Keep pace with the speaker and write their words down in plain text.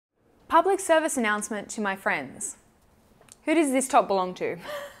Public service announcement to my friends. Who does this top belong to?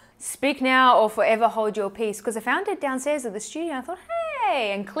 Speak now or forever hold your peace, because I found it downstairs at the studio and I thought,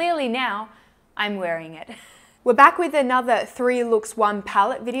 hey, and clearly now I'm wearing it. We're back with another 3 looks 1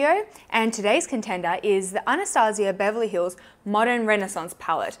 palette video, and today's contender is the Anastasia Beverly Hills Modern Renaissance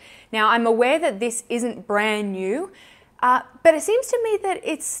palette. Now I'm aware that this isn't brand new, but it seems to me that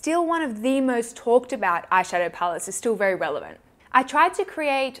it's still one of the most talked about eyeshadow palettes. It's still very relevant. I tried to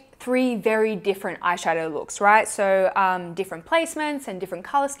create 3 very different eyeshadow looks, right? So different placements and different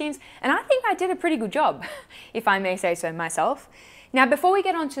color schemes, and I think I did a pretty good job, if I may say so myself. Now, before we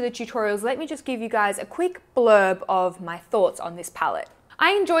get on to the tutorials, let me just give you guys a quick blurb of my thoughts on this palette.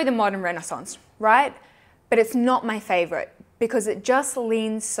 I enjoy the Modern Renaissance, right? But it's not my favorite because it just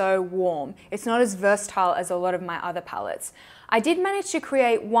leans so warm. It's not as versatile as a lot of my other palettes. I did manage to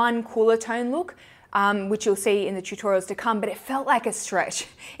create one cooler tone look, which you'll see in the tutorials to come, but it felt like a stretch.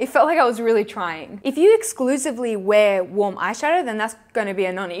 It felt like I was really trying. If you exclusively wear warm eyeshadow, then that's going to be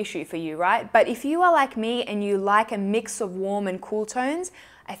a non-issue for you, right? But if you are like me and you like a mix of warm and cool tones,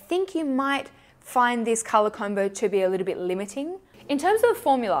 I think you might find this color combo to be a little bit limiting. In terms of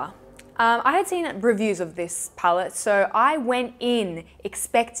formula, I had seen reviews of this palette, so I went in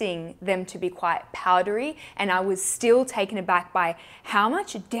expecting them to be quite powdery, and I was still taken aback by how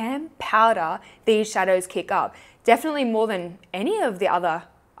much damn powder these shadows kick up. Definitely more than any of the other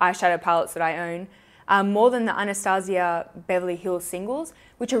eyeshadow palettes that I own, more than the Anastasia Beverly Hills singles,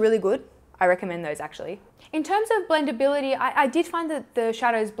 which are really good. I recommend those actually. In terms of blendability, I did find that the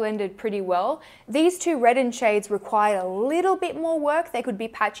shadows blended pretty well. These 2 reddened shades required a little bit more work. They could be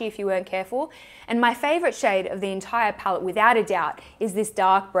patchy if you weren't careful. And my favorite shade of the entire palette, without a doubt, is this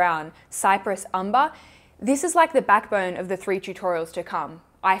dark brown, Cypress Umber. This is like the backbone of the 3 tutorials to come,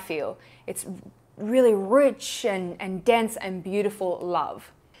 I feel. It's really rich and dense and beautiful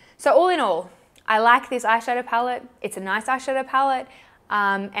love. So all in all, I like this eyeshadow palette. It's a nice eyeshadow palette.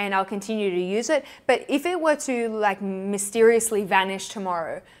 And I'll continue to use it. But if it were to like mysteriously vanish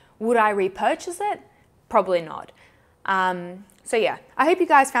tomorrow, would I repurchase it? Probably not. So yeah, I hope you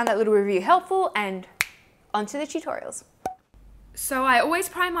guys found that little review helpful, and onto the tutorials. So I always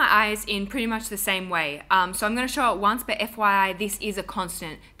prime my eyes in pretty much the same way. So I'm going to show it once, but FYI, this is a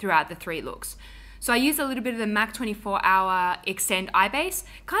constant throughout the 3 looks. So I use a little bit of the MAC 24 Hour Extend Eye Base,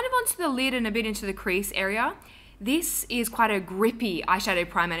 kind of onto the lid and a bit into the crease area. This is quite a grippy eyeshadow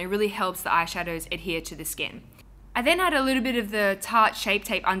primer, and it really helps the eyeshadows adhere to the skin. I then add a little bit of the Tarte Shape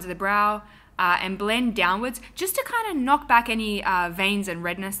Tape under the brow and blend downwards just to kind of knock back any veins and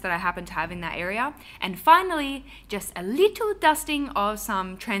redness that I happen to have in that area. And finally, just a little dusting of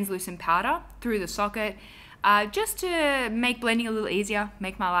some translucent powder through the socket just to make blending a little easier,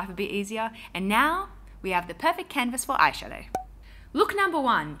 make my life a bit easier. And now we have the perfect canvas for eyeshadow. Look number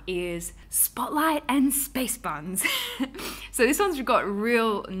 1 is Spotlight and Space Buns. So this one's got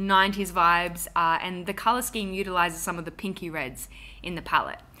real 90s vibes, and the color scheme utilizes some of the pinky reds in the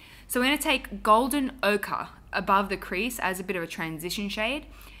palette. So we're going to take Golden Ochre above the crease as a bit of a transition shade.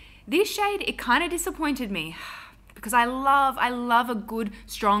 This shade, it kind of disappointed me because I love a good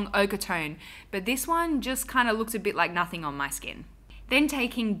strong ochre tone, but this one just kind of looks a bit like nothing on my skin. Then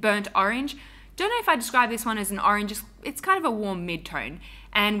taking Burnt Orange. Don't know if I describe this one as an orange, it's kind of a warm mid-tone.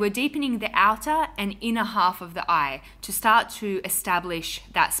 And we're deepening the outer and inner half of the eye to start to establish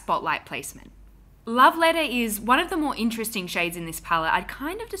that spotlight placement. Love Letter is one of the more interesting shades in this palette. I'd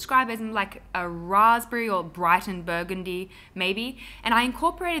kind of describe it as like a raspberry or Brighton burgundy maybe. And I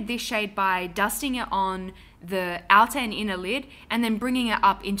incorporated this shade by dusting it on the outer and inner lid and then bringing it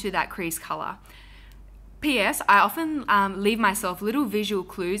up into that crease color. P.S. I often leave myself little visual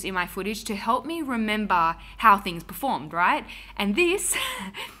clues in my footage to help me remember how things performed, right? And this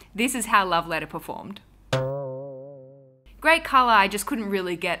is how Love Letter performed. Great color, I just couldn't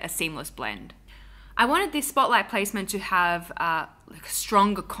really get a seamless blend. I wanted this spotlight placement to have like a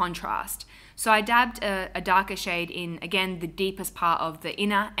stronger contrast. So I dabbed a darker shade in, again, the deepest part of the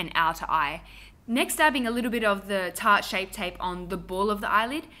inner and outer eye. Next, dabbing a little bit of the Tarte Shape Tape on the ball of the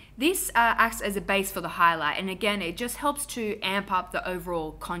eyelid. This acts as a base for the highlight, and again, it just helps to amp up the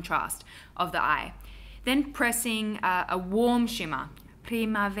overall contrast of the eye. Then pressing a warm shimmer,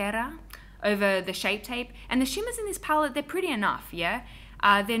 Primavera, over the Shape Tape. And the shimmers in this palette, they're pretty enough, yeah?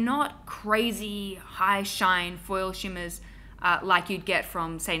 They're not crazy high shine foil shimmers like you'd get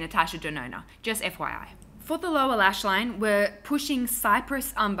from, say, Natasha Denona, just FYI. For the lower lash line, we're pushing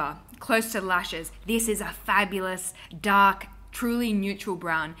Cypress Umber close to the lashes. This is a fabulous, dark, truly neutral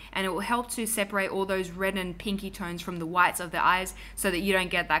brown, and it will help to separate all those red and pinky tones from the whites of the eyes so that you don't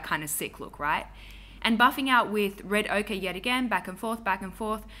get that kind of sick look, right? and buffing out with red ochre yet again, back and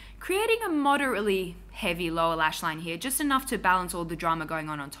forth, creating a moderately heavy lower lash line here, just enough to balance all the drama going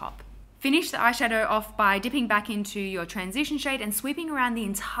on top. Finish the eyeshadow off by dipping back into your transition shade and sweeping around the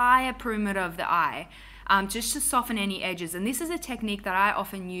entire perimeter of the eye, just to soften any edges. And this is a technique that I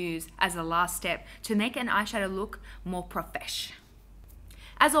often use as a last step to make an eyeshadow look more profesh.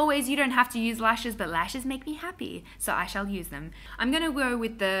 As always, you don't have to use lashes, but lashes make me happy, so I shall use them. I'm going to go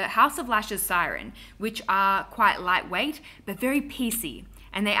with the House of Lashes Siren, which are quite lightweight, but very piecey,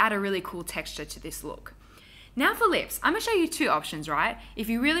 and they add a really cool texture to this look. Now for lips, I'm going to show you two options, right? If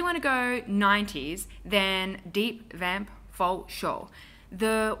you really want to go 90s, then Deep Vamp for sure.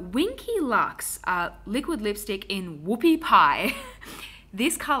 The Winky Luxe liquid lipstick in Whoopie Pie.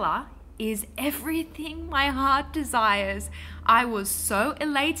 This color is everything my heart desires. I was so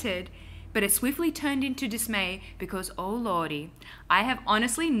elated, but it swiftly turned into dismay because, oh lordy, I have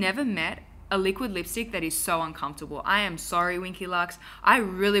honestly never met a liquid lipstick that is so uncomfortable. I am sorry, Winky Luxe. I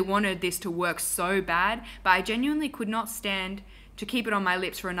really wanted this to work so bad, but I genuinely could not stand to keep it on my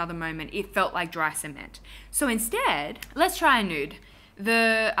lips for another moment. It felt like dry cement. So instead, let's try a nude.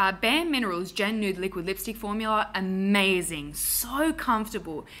 The Bare Minerals Gen Nude Liquid Lipstick formula, amazing, so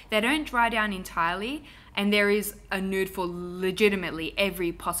comfortable. They don't dry down entirely, and there is a nude for legitimately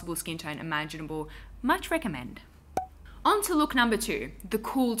every possible skin tone imaginable. Much recommend. On to look number 2, the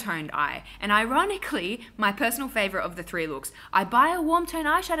cool toned eye. And ironically, my personal favorite of the 3 looks. I buy a warm tone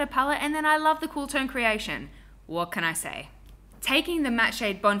eyeshadow palette and then I love the cool tone creation. What can I say? Taking the matte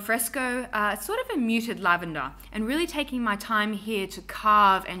shade Bon Fresco, sort of a muted lavender, and really taking my time here to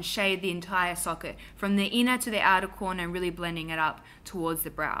carve and shade the entire socket from the inner to the outer corner and really blending it up towards the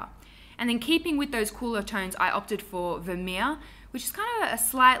brow. And then keeping with those cooler tones, I opted for Vermeer, which is kind of a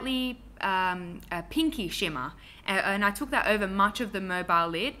slightly a pinky shimmer, and I took that over much of the mobile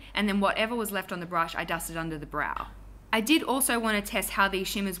lid, and then whatever was left on the brush I dusted under the brow. I did also want to test how these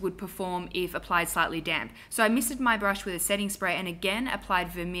shimmers would perform if applied slightly damp, so I misted my brush with a setting spray and again applied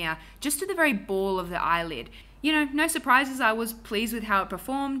Vermeer just to the very ball of the eyelid. You know, no surprises, I was pleased with how it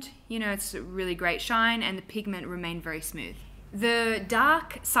performed. You know, it's a really great shine and the pigment remained very smooth. The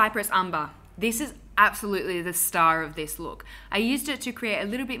Dark Cypress Umber. This is absolutely the star of this look. I used it to create a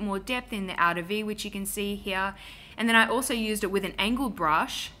little bit more depth in the outer V, which you can see here, and then I also used it with an angled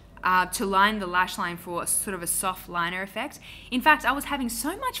brush to line the lash line for sort of a soft liner effect. In fact, I was having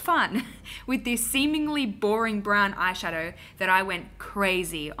so much fun with this seemingly boring brown eyeshadow that I went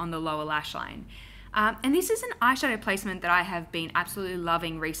crazy on the lower lash line. And this is an eyeshadow placement that I have been absolutely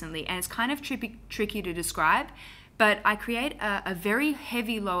loving recently, and it's kind of tricky to describe, but I create a very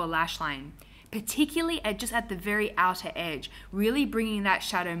heavy lower lash line, particularly just at the very outer edge, really bringing that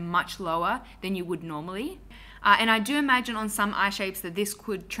shadow much lower than you would normally. And I do imagine on some eye shapes that this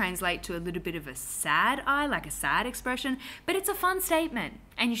could translate to a little bit of a sad eye, like a sad expression, but it's a fun statement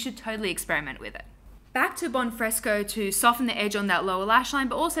and you should totally experiment with it. Back to Bon Fresco to soften the edge on that lower lash line,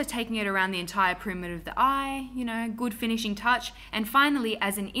 but also taking it around the entire perimeter of the eye, you know, good finishing touch. And finally,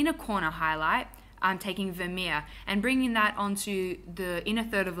 as an inner corner highlight, I'm taking Vermeer and bringing that onto the inner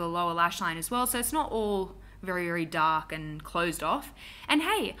third of the lower lash line as well, so it's not all very, very dark and closed off. And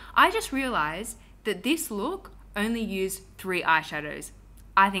hey, I just realized that this look only used 3 eyeshadows.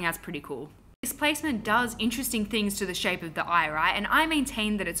 I think that's pretty cool. This placement does interesting things to the shape of the eye, right? And I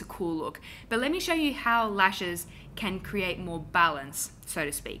maintain that it's a cool look. But let me show you how lashes can create more balance, so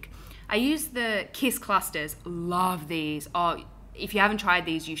to speak. I use the Kiss clusters. Love these. Oh, if you haven't tried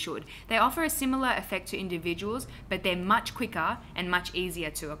these, you should. They offer a similar effect to individuals, but they're much quicker and much easier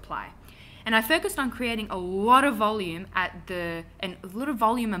to apply. And I focused on creating a lot of volume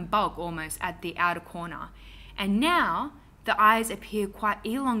and bulk almost at the outer corner. And now the eyes appear quite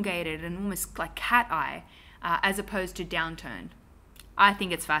elongated and almost like cat eye, as opposed to downturned. I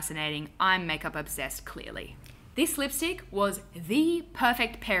think it's fascinating. I'm makeup obsessed, clearly. This lipstick was the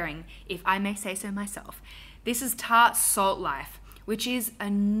perfect pairing, if I may say so myself. This is Tarte Salt Life, which is a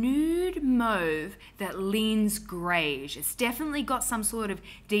nude mauve that leans greyish. It's definitely got some sort of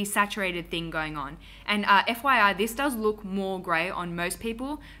desaturated thing going on. And FYI, this does look more grey on most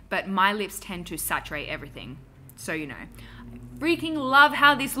people, but my lips tend to saturate everything, so you know. I freaking love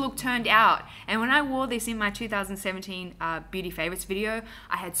how this look turned out. And when I wore this in my 2017 Beauty Favorites video,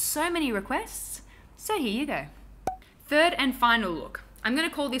 I had so many requests, so here you go. Third and final look. I'm going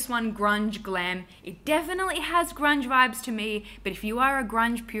to call this one Grunge Glam. It definitely has grunge vibes to me, but if you are a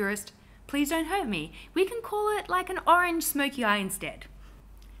grunge purist, please don't hurt me. We can call it like an orange smoky eye instead.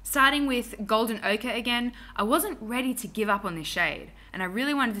 Starting with Golden Ochre again, I wasn't ready to give up on this shade, and I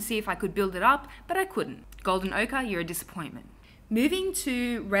really wanted to see if I could build it up, but I couldn't. Golden Ochre, you're a disappointment. Moving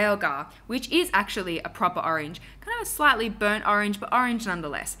to Railgar, which is actually a proper orange, kind of a slightly burnt orange, but orange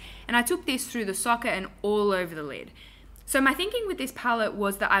nonetheless. And I took this through the socket and all over the lid. So my thinking with this palette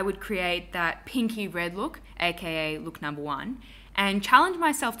was that I would create that pinky red look, aka look number 1, and challenge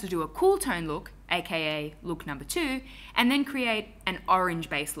myself to do a cool tone look, aka look number 2, and then create an orange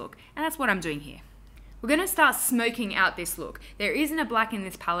base look. And that's what I'm doing here. We're going to start smoking out this look. There isn't a black in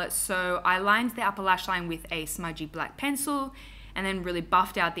this palette, so I lined the upper lash line with a smudgy black pencil and then really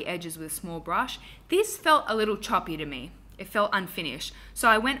buffed out the edges with a small brush. This felt a little choppy to me. It felt unfinished. So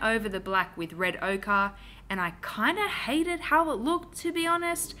I went over the black with red ochre, and I kind of hated how it looked, to be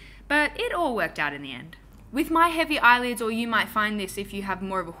honest, but it all worked out in the end. With my heavy eyelids, or you might find this if you have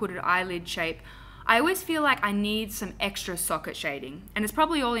more of a hooded eyelid shape, I always feel like I need some extra socket shading, and it's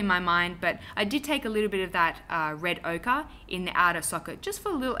probably all in my mind, but I did take a little bit of that red ochre in the outer socket just for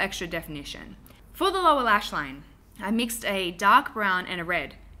a little extra definition. For the lower lash line, I mixed a dark brown and a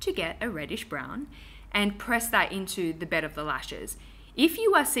red to get a reddish brown and pressed that into the bed of the lashes. If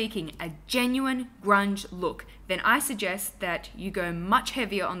you are seeking a genuine grunge look, then I suggest that you go much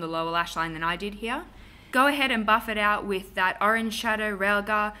heavier on the lower lash line than I did here. Go ahead and buff it out with that orange shadow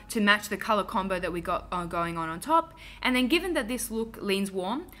Railgar to match the color combo that we got going on top. And then given that this look leans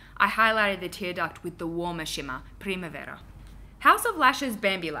warm, I highlighted the tear duct with the warmer shimmer, Primavera. House of Lashes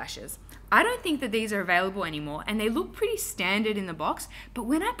Bambi Lashes. I don't think that these are available anymore, and they look pretty standard in the box, but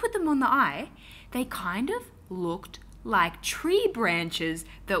when I put them on the eye, they kind of looked like tree branches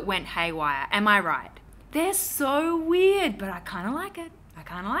that went haywire. Am I right? They're so weird, but I kind of like it. I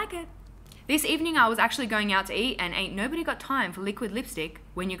kind of like it. This evening I was actually going out to eat, and ain't nobody got time for liquid lipstick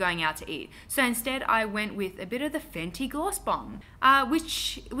when you're going out to eat. So instead I went with a bit of the Fenty Gloss Bomb,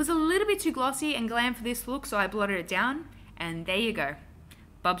 which was a little bit too glossy and glam for this look, so I blotted it down, and there you go.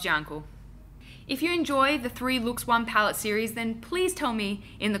 Bob's your uncle. If you enjoy the 3 looks 1 palette series, then please tell me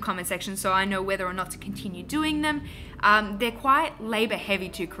in the comment section so I know whether or not to continue doing them. They're quite labor heavy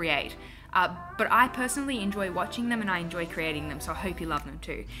to create. But I personally enjoy watching them and I enjoy creating them, so I hope you love them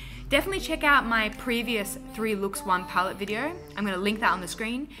too. Definitely check out my previous 3 looks 1 palette video. I'm going to link that on the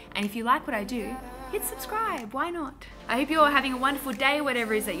screen, and if you like what I do, hit subscribe, why not? I hope you're all having a wonderful day,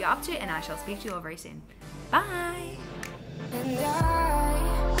 whatever it is that you're up to, and I shall speak to you all very soon. Bye!